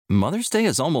Mother's Day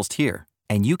is almost here,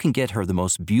 and you can get her the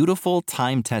most beautiful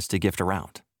time-tested gift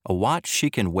around. A watch she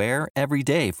can wear every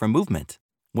day from Movement.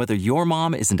 Whether your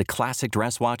mom is into classic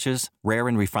dress watches, rare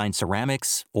and refined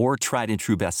ceramics, or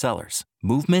tried-and-true bestsellers,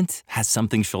 Movement has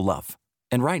something she'll love.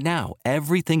 And right now,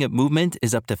 everything at Movement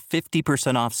is up to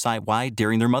 50% off site-wide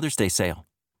during their Mother's Day sale.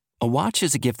 A watch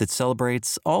is a gift that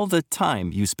celebrates all the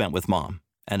time you spent with mom.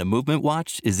 And a Movement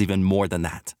watch is even more than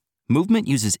that. Movement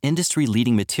uses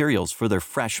industry-leading materials for their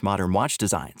fresh modern watch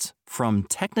designs, from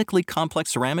technically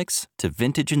complex ceramics to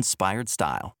vintage-inspired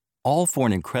style, all for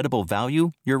an incredible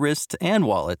value your wrist and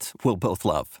wallet will both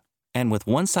love. And with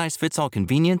one-size-fits-all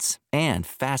convenience and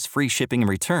fast free shipping and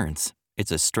returns,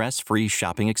 it's a stress-free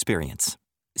shopping experience.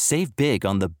 Save big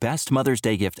on the best Mother's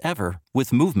Day gift ever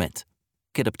with Movement.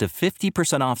 Get up to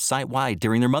 50% off site-wide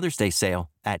during their Mother's Day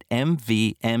sale at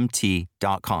mvmt.com.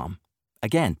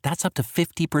 Again, that's up to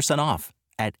 50% off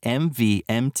at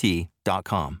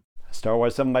mvmt.com. Star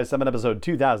Wars 7x7 episode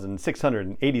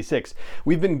 2686.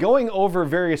 We've been going over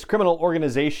various criminal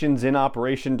organizations in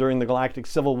operation during the Galactic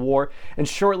Civil War, and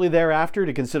shortly thereafter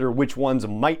to consider which ones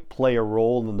might play a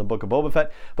role in the Book of Boba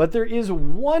Fett. But there is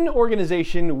one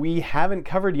organization we haven't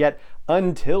covered yet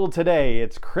until today.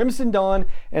 It's Crimson Dawn,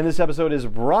 and this episode is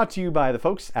brought to you by the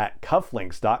folks at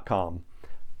cufflinks.com.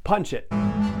 Punch it.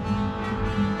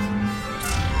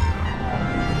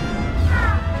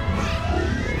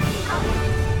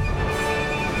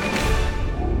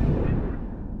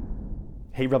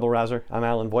 Hey Rebel Rouser, I'm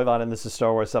Alan Voivod and this is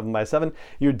Star Wars 7x7,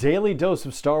 your daily dose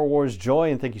of Star Wars joy,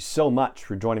 and thank you so much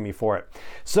for joining me for it.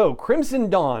 So, Crimson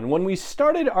Dawn, when we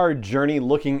started our journey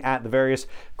looking at the various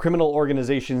criminal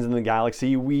organizations in the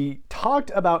galaxy, we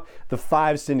talked about the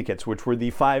 5 syndicates, which were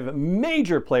the 5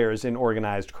 major players in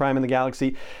organized crime in the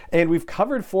galaxy, and we've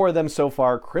covered 4 of them so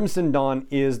far. Crimson Dawn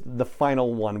is the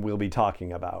final one we'll be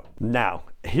talking about. Now,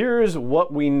 here's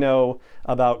what we know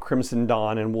about Crimson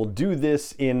Dawn, and we'll do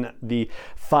this in the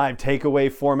 5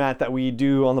 takeaway format that we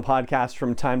do on the podcast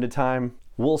from time to time.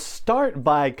 We'll start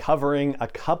by covering a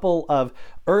couple of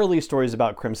early stories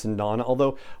about Crimson Dawn,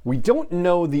 although we don't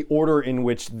know the order in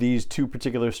which these 2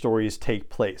 particular stories take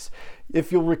place.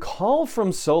 If you'll recall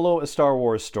from Solo: A Star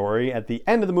Wars Story, at the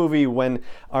end of the movie when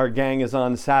our gang is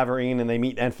on Savareen and they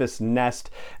meet Enfys Nest,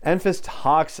 Enfys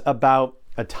talks about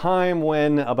a time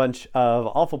when a bunch of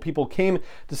awful people came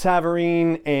to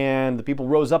Savareen and the people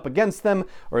rose up against them,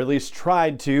 or at least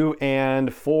tried to,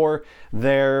 and for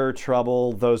their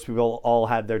trouble, those people all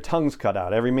had their tongues cut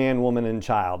out. Every man, woman, and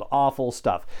child. Awful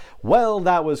stuff. Well,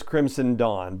 that was Crimson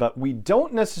Dawn, but we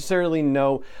don't necessarily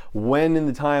know when in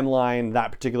the timeline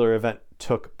that particular event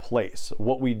took place.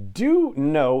 What we do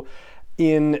know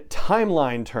in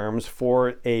timeline terms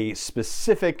for a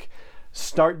specific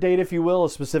start date, if you will, a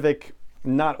specific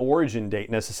not origin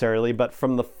date necessarily, but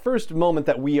from the first moment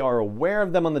that we are aware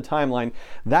of them on the timeline,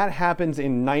 that happens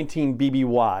in 19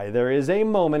 BBY. There is a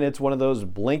moment, it's one of those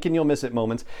blink and you'll miss it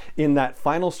moments, in that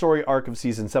final story arc of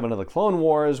Season 7 of the Clone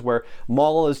Wars, where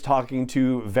Maul is talking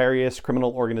to various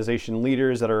criminal organization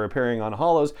leaders that are appearing on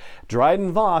Hollows.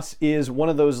 Dryden Voss is one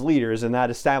of those leaders, and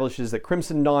that establishes that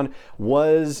Crimson Dawn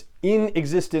was in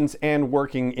existence and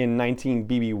working in 19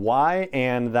 BBY,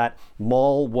 and that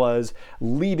Maul was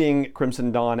leading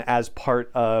Crimson Dawn as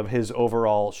part of his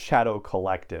overall Shadow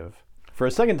Collective. For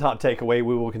a second top takeaway,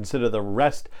 we will consider the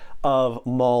rest of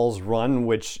Maul's run,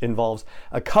 which involves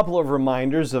a couple of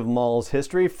reminders of Maul's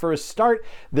history. For a start,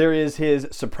 there is his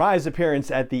surprise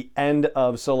appearance at the end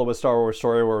of Solo: A Star Wars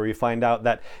Story, where we find out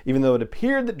that even though it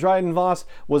appeared that Dryden Voss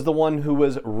was the one who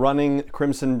was running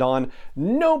Crimson Dawn,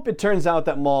 nope, it turns out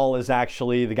that Maul is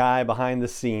actually the guy behind the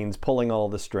scenes pulling all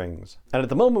the strings. And at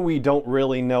the moment, we don't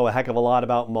really know a heck of a lot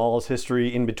about Maul's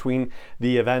history in between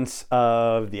the events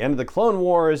of the end of the Clone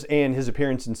Wars and his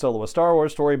appearance in Solo: A Star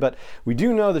Wars Story, but we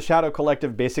do know the Shadow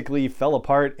Collective basically fell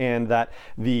apart and that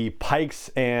the Pikes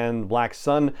and Black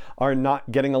Sun are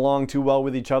not getting along too well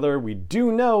with each other. We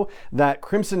do know that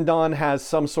Crimson Dawn has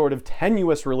some sort of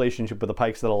tenuous relationship with the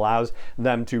Pikes that allows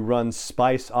them to run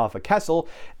spice off a Kessel,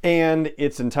 and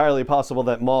it's entirely possible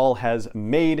that Maul has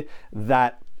made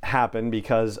that happen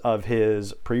because of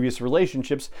his previous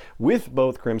relationships with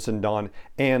both Crimson Dawn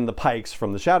and the Pikes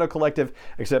from the Shadow Collective,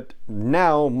 except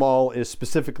now Maul is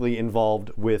specifically involved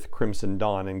with Crimson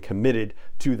Dawn and committed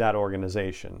to that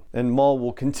organization. And Maul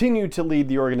will continue to lead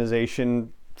the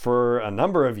organization for a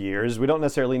number of years. We don't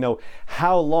necessarily know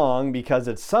how long, because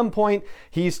at some point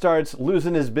he starts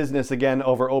losing his business again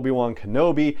over Obi-Wan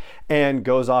Kenobi and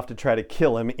goes off to try to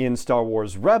kill him in Star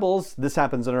Wars Rebels. This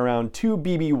happens in around 2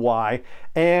 BBY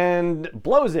and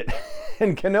blows it,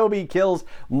 and Kenobi kills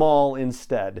Maul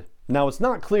instead. Now, it's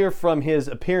not clear from his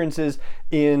appearances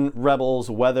in Rebels,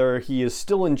 whether he is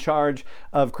still in charge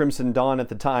of Crimson Dawn at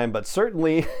the time, but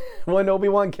certainly when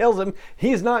Obi-Wan kills him,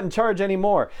 he's not in charge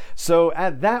anymore. So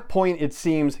at that point, it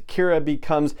seems Qi'ra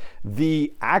becomes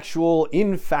the actual,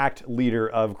 in fact, leader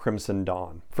of Crimson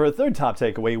Dawn. For a third top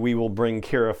takeaway, we will bring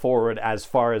Qi'ra forward as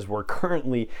far as we're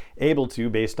currently able to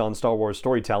based on Star Wars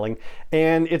storytelling,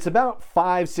 and it's about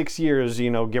 5-6 years,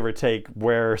 give or take,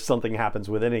 where something happens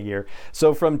within a year.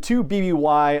 So from 2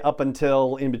 BBY up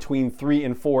until in between 3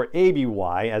 and 4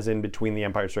 ABY, as in between The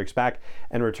Empire Strikes Back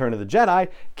and Return of the Jedi,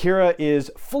 Qi'ra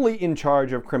is fully in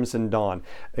charge of Crimson Dawn.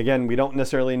 Again, we don't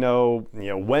necessarily know,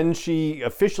 when she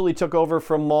officially took over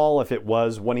from Maul, if it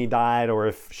was when he died or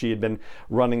if she had been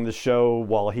running the show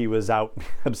while he was out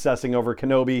obsessing over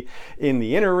Kenobi in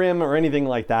the interim or anything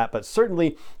like that. But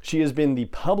certainly she has been the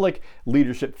public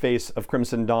leadership face of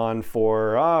Crimson Dawn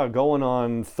for going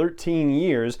on 13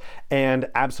 years, and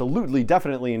absolutely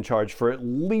definitely in charge for at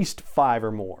least 5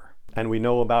 or more. And we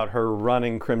know about her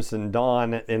running Crimson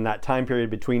Dawn in that time period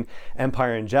between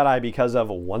Empire and Jedi because of,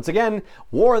 once again,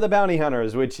 War of the Bounty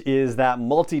Hunters, which is that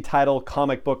multi-title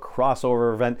comic book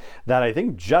crossover event that I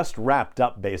think just wrapped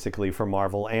up basically for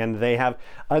Marvel. And they have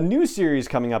a new series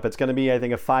coming up. It's going to be, I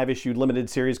think, a 5-issue limited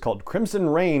series called Crimson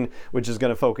Reign, which is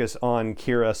going to focus on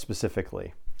Qi'ra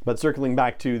specifically. But circling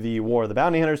back to the War of the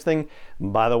Bounty Hunters thing,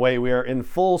 by the way, we are in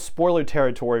full spoiler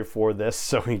territory for this,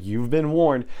 so you've been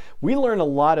warned. We learn a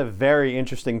lot of very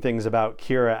interesting things about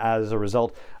Qi'ra as a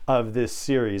result of this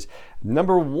series.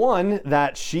 Number one,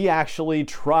 that she actually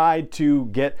tried to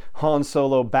get Han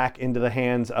Solo back into the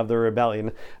hands of the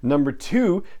rebellion. Number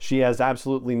two, she has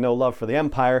absolutely no love for the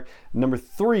Empire. Number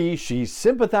three, she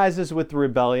sympathizes with the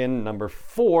rebellion. Number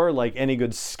four, like any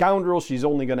good scoundrel, she's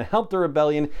only going to help the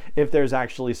rebellion if there's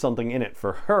actually something in it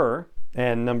for her.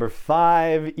 And number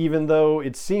five, even though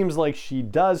it seems like she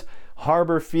does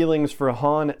harbor feelings for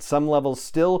Han at some level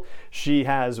still, she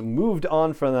has moved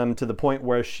on from them to the point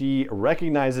where she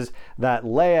recognizes that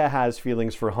Leia has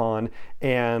feelings for Han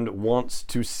and wants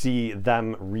to see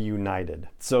them reunited.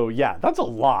 So yeah, that's a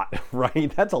lot,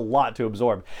 right? That's a lot to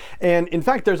absorb. And in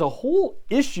fact, there's a whole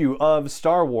issue of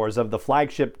Star Wars, of the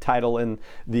flagship title in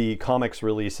the comics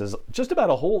releases, just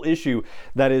about a whole issue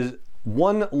that is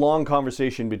one long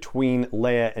conversation between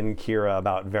Leia and Qi'ra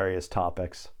about various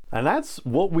topics. And that's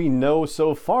what we know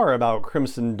so far about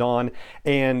Crimson Dawn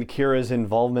and Qi'ra's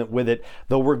involvement with it,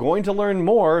 though we're going to learn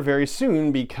more very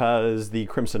soon because the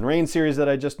Crimson Reign series that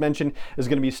I just mentioned is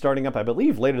going to be starting up, I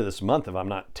believe, later this month, if I'm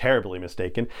not terribly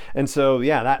mistaken. And so,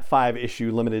 yeah, that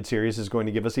 5-issue limited series is going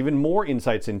to give us even more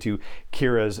insights into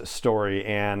Qi'ra's story,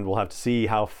 and we'll have to see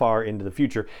how far into the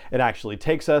future it actually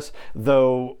takes us,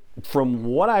 though from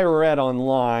what I read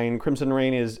online, Crimson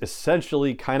Reign is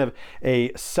essentially kind of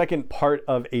a second part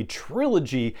of a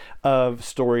trilogy of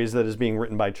stories that is being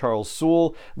written by Charles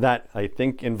Soule that I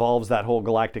think involves that whole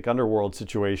galactic underworld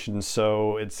situation.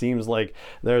 So it seems like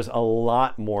there's a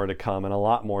lot more to come and a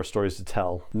lot more stories to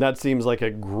tell. And that seems like a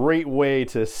great way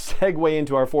to segue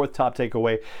into our fourth top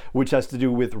takeaway, which has to do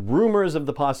with rumors of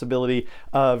the possibility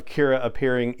of Qi'ra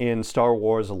appearing in Star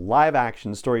Wars live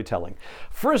action storytelling.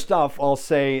 First off, I'll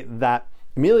say that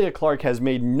Emilia Clarke has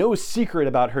made no secret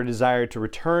about her desire to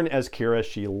return as Qi'ra.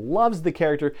 She loves the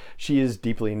character, she is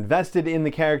deeply invested in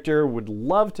the character, would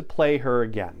love to play her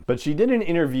again. But she did an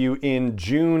interview in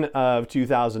June of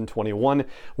 2021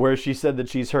 where she said that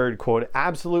she's heard, quote,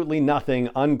 absolutely nothing,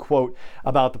 unquote,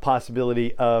 about the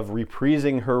possibility of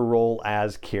reprising her role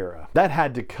as Qi'ra. That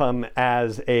had to come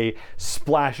as a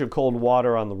splash of cold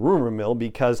water on the rumor mill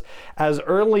because as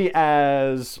early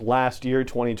as last year,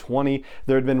 2020,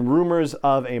 there had been rumors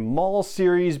of a Maul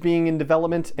series being in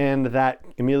development and that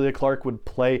Emilia Clarke would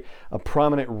play a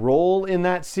prominent role in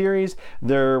that series.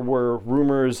 There were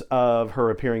rumors of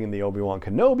her appearing in the Obi-Wan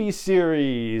Kenobi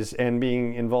series and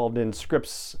being involved in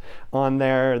scripts on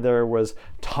there. There was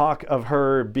talk of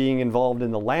her being involved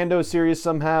in the Lando series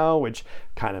somehow, which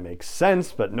kind of makes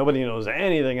sense, but nobody knows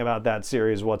anything about that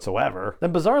series whatsoever.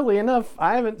 And bizarrely enough,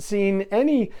 I haven't seen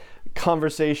any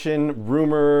conversation,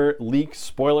 rumor, leak,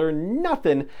 spoiler,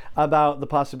 nothing about the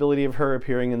possibility of her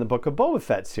appearing in the Book of Boba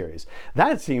Fett series.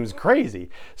 That seems crazy.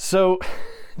 So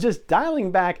just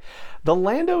dialing back, the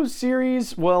Lando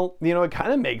series, well, it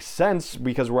kind of makes sense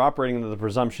because we're operating under the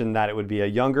presumption that it would be a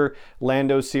younger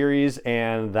Lando series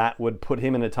and that would put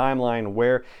him in a timeline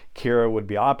where Qi'ra would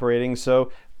be operating.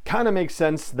 So kind of makes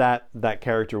sense that that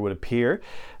character would appear.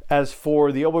 As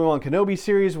for the Obi-Wan Kenobi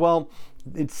series, well,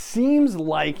 it seems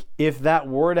like if that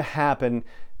were to happen,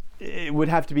 it would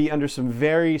have to be under some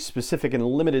very specific and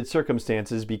limited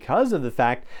circumstances because of the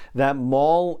fact that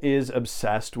Maul is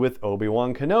obsessed with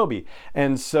Obi-Wan Kenobi.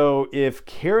 And so if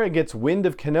Qi'ra gets wind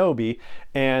of Kenobi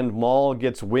and Maul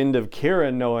gets wind of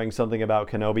Qi'ra knowing something about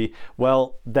Kenobi,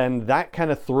 well, then that kind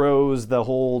of throws the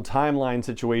whole timeline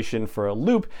situation for a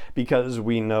loop, because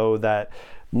we know that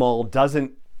Maul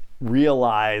doesn't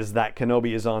realize that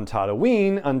Kenobi is on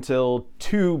Tatooine until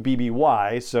 2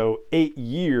 BBY, so 8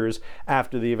 years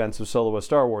after the events of Solo: A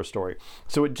Star Wars Story.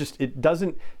 So it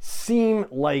doesn't seem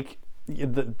like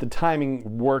the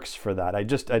timing works for that. I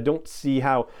don't see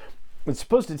how. It's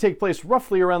supposed to take place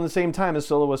roughly around the same time as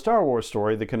Solo: A Star Wars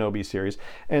Story, the Kenobi series.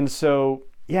 And so,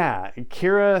 yeah,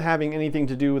 Qi'ra having anything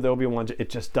to do with Obi-Wan,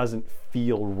 it just doesn't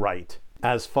feel right.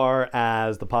 As far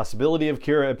as the possibility of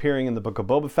Qi'ra appearing in the Book of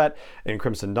Boba Fett and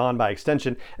Crimson Dawn by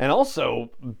extension, and also,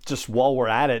 just while we're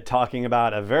at it, talking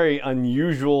about a very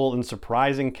unusual and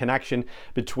surprising connection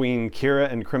between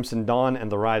Qi'ra and Crimson Dawn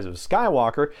and the Rise of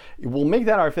Skywalker, we'll make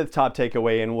that our 5th top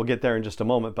takeaway, and we'll get there in just a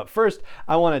moment. But first,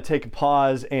 I want to take a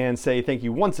pause and say thank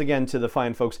you once again to the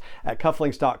fine folks at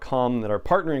cufflinks.com that are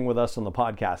partnering with us on the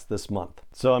podcast this month.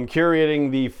 So I'm curating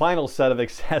the final set of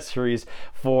accessories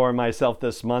for myself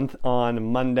this month. On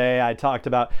Monday, I talked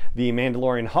about the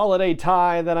Mandalorian holiday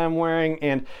tie that I'm wearing,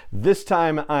 and this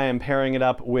time I am pairing it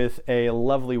up with a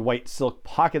lovely white silk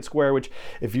pocket square, which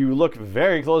if you look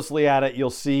very closely at it, you'll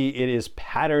see it is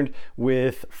patterned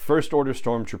with First Order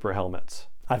Stormtrooper helmets.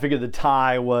 I figured the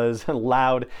tie was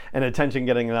loud and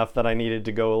attention-getting enough that I needed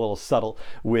to go a little subtle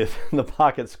with the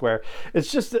pocket square.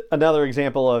 It's just another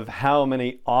example of how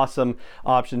many awesome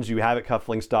options you have at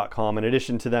cufflinks.com. In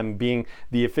addition to them being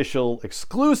the official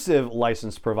exclusive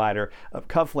license provider of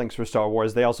cufflinks for Star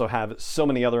Wars, they also have so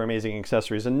many other amazing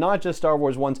accessories, and not just Star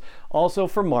Wars ones, also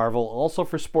for Marvel, also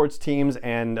for sports teams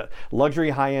and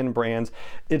luxury high-end brands.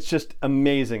 It's just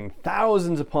amazing.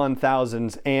 Thousands upon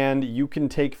thousands, and you can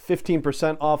take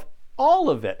 15% off all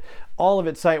of it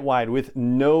site-wide with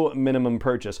no minimum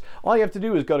purchase. All you have to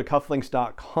do is go to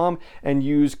cufflinks.com and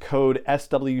use code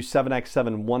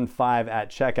SW7X715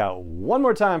 at checkout. One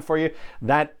more time for you,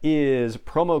 that is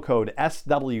promo code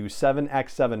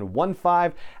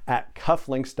SW7X715 at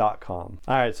cufflinks.com.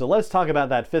 All right, so let's talk about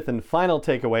that 5th and final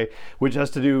takeaway, which has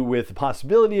to do with the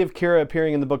possibility of Qi'ra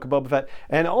appearing in the Book of Boba Fett,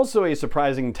 and also a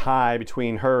surprising tie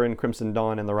between her and Crimson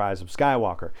Dawn and the Rise of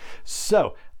Skywalker.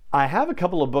 So, I have a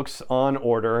couple of books on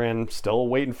order and still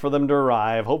waiting for them to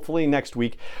arrive, hopefully next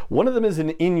week. One of them is an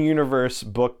in-universe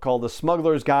book called The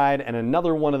Smuggler's Guide, and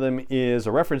another one of them is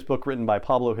a reference book written by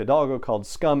Pablo Hidalgo called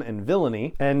Scum and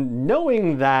Villainy. And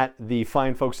knowing that the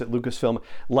fine folks at Lucasfilm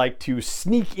like to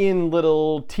sneak in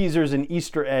little teasers and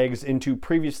Easter eggs into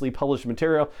previously published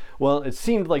material, well, it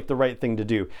seemed like the right thing to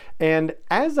do. And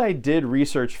as I did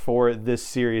research for this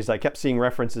series, I kept seeing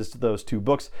references to those two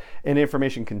books and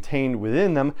information contained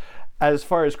within them. As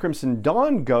far as Crimson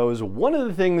Dawn goes, one of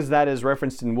the things that is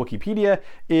referenced in Wikipedia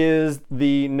is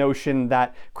the notion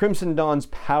that Crimson Dawn's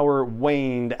power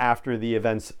waned after the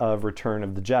events of Return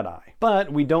of the Jedi.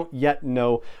 But we don't yet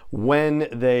know when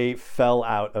they fell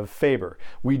out of favor.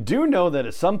 We do know that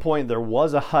at some point there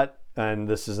was a Hutt, and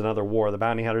this is another War of the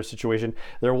Bounty Hunter situation,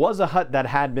 there was a Hutt that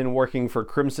had been working for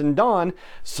Crimson Dawn,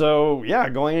 so yeah,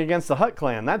 going against the Hutt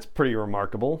clan, that's pretty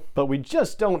remarkable. But we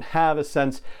just don't have a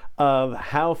sense of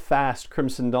how fast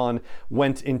Crimson Dawn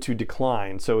went into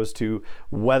decline, so as to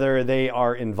whether they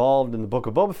are involved in the Book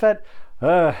of Boba Fett,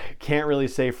 can't really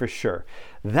say for sure.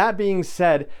 That being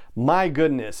said, my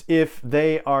goodness, if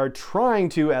they are trying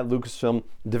to, at Lucasfilm,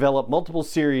 develop multiple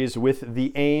series with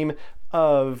the aim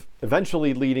of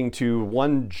eventually leading to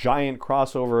one giant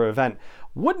crossover event,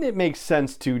 wouldn't it make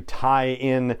sense to tie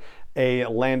in a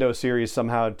Lando series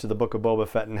somehow to the Book of Boba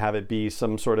Fett and have it be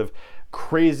some sort of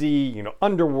crazy,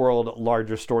 underworld,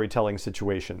 larger storytelling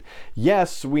situation?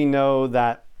 Yes, we know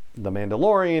that The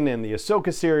Mandalorian and the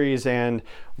Ahsoka series and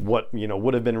what,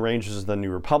 would have been Rangers of the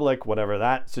New Republic, whatever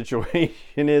that situation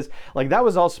is, like that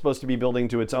was all supposed to be building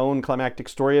to its own climactic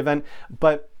story event,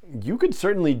 but you could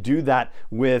certainly do that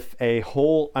with a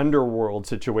whole underworld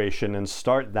situation and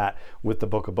start that with the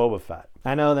Book of Boba Fett.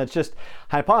 I know that's just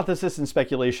hypothesis and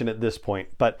speculation at this point,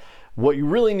 but what you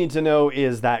really need to know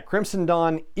is that Crimson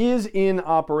Dawn is in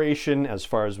operation, as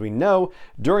far as we know,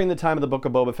 during the time of the Book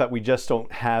of Boba Fett. We just don't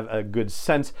have a good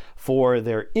sense for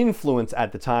their influence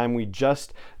at the time. We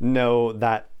just know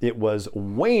that it was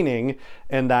waning,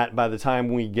 and that by the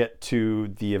time we get to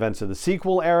the events of the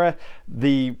sequel era,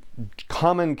 the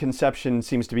common conception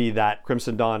seems to be that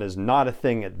Crimson Dawn is not a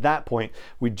thing at that point.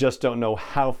 We just don't know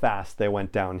how fast they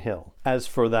went downhill. As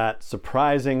for that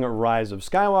surprising Rise of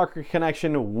Skywalker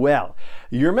connection, well, tell.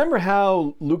 You remember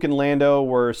how Luke and Lando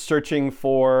were searching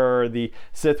for the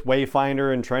Sith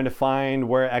Wayfinder and trying to find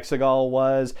where Exegol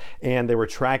was, and they were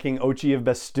tracking Ochi of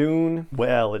Bestoon?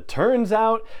 Well, it turns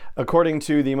out, according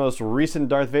to the most recent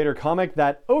Darth Vader comic,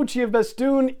 that Ochi of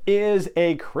Bestoon is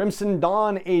a Crimson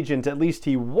Dawn agent. At least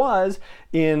he was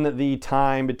in the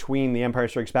time between The Empire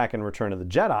Strikes Back and Return of the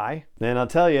Jedi. And I'll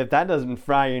tell you, if that doesn't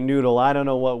fry your noodle, I don't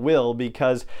know what will,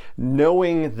 because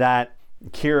knowing that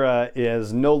Qi'ra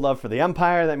is no love for the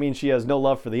Empire, that means she has no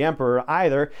love for the Emperor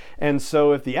either. And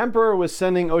so if the Emperor was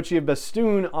sending Ochi of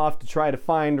Bestoon off to try to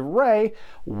find Rey,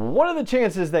 what are the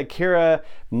chances that Qi'ra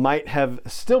might have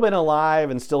still been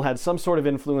alive and still had some sort of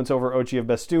influence over Ochi of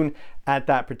Bestoon at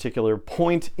that particular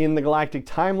point in the galactic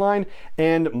timeline,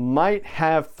 and might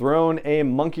have thrown a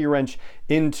monkey wrench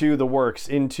into the works,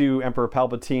 into Emperor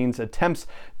Palpatine's attempts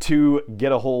to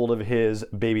get a hold of his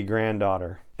baby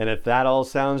granddaughter? And if that all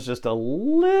sounds just a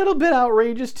little bit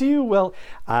outrageous to you, well,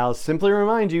 I'll simply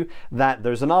remind you that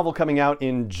there's a novel coming out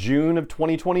in June of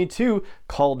 2022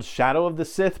 called Shadow of the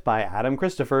Sith by Adam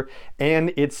Christopher,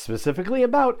 and it's specifically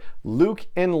about Luke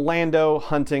and Lando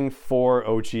hunting for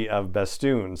Ochi of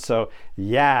Bestoon. So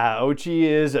yeah, Ochi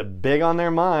is big on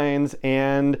their minds,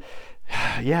 and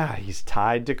yeah, he's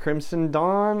tied to Crimson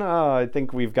Dawn. Oh, I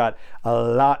think we've got a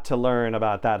lot to learn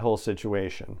about that whole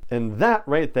situation. And that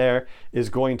right there is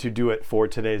going to do it for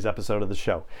today's episode of the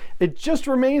show. It just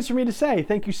remains for me to say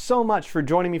thank you so much for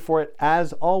joining me for it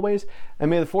as always,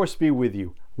 and may the Force be with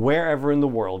you wherever in the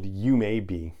world you may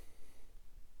be.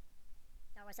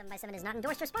 7x7 is not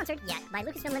endorsed or sponsored yet by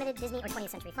Lucasfilm Limited, Disney, or 20th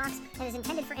Century Fox, and is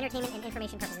intended for entertainment and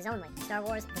information purposes only. Star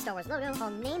Wars, the Star Wars logo,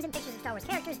 all names and pictures of Star Wars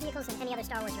characters, vehicles, and any other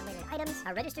Star Wars related items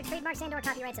are registered trademarks and/or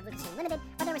copyrights of Lucasfilm Limited,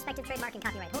 or their respective trademark and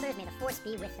copyright holders. May the Force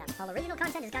be with them. All original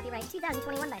content is copyright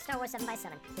 2021 by Star Wars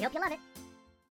 7x7. We hope you love it.